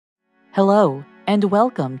Hello, and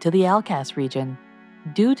welcome to the Alcast region.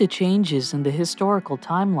 Due to changes in the historical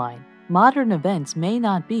timeline, modern events may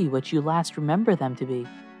not be what you last remember them to be.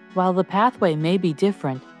 While the pathway may be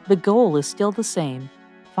different, the goal is still the same.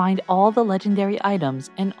 Find all the legendary items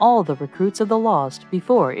and all the recruits of the Lost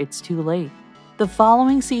before it's too late. The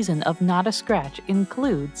following season of Not a Scratch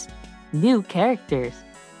includes new characters,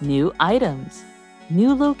 new items,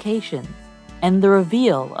 new locations, and the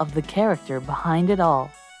reveal of the character behind it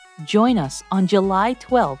all. Join us on July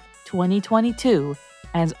 12, 2022,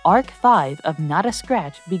 as Arc 5 of Not a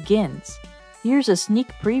Scratch begins. Here's a sneak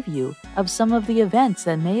preview of some of the events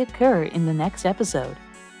that may occur in the next episode.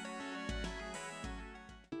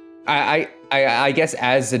 I guess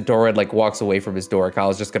as Zandorian walks away from his door,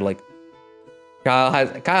 Kyle's just gonna Kyle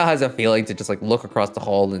has a feeling to just look across the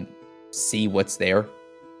hall and see what's there.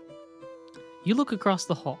 You look across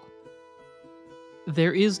the hall.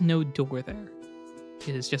 There is no door there.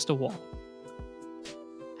 It is just a wall.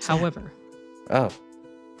 However,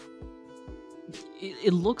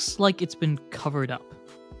 it looks like it's been covered up.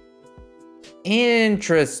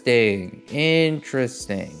 Interesting.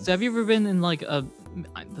 So have you ever been in the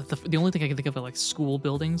only thing I can think of are school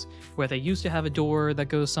buildings where they used to have a door that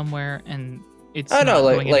goes somewhere and it's not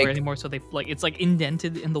going anywhere anymore, so they it's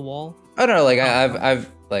indented in the wall? Oh no, I've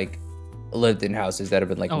lived in houses that have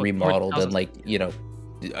been remodeled and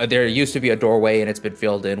there used to be a doorway and it's been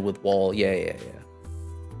filled in with wall. Yeah.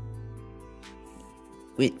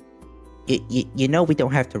 We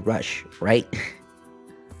don't have to rush, right?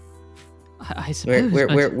 I suppose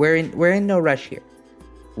we're in no rush here.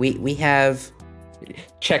 We have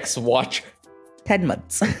checks watch 10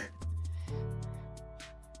 months.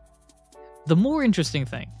 The more interesting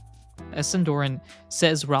thing, as Zandorian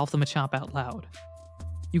says Ralph the Machop out loud,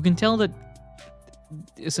 you can tell that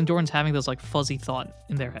Zandorian's having this fuzzy thought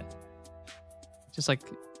in their head. Just like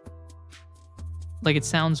it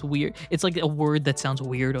sounds weird. It's like a word that sounds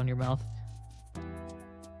weird on your mouth.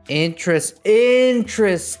 Interesting.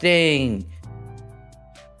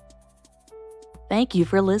 Thank you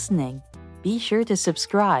for listening. Be sure to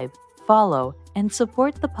subscribe, follow, and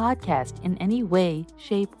support the podcast in any way,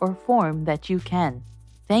 shape, or form that you can.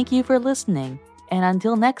 Thank you for listening, and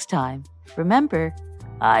until next time, remember,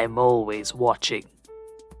 I'm always watching.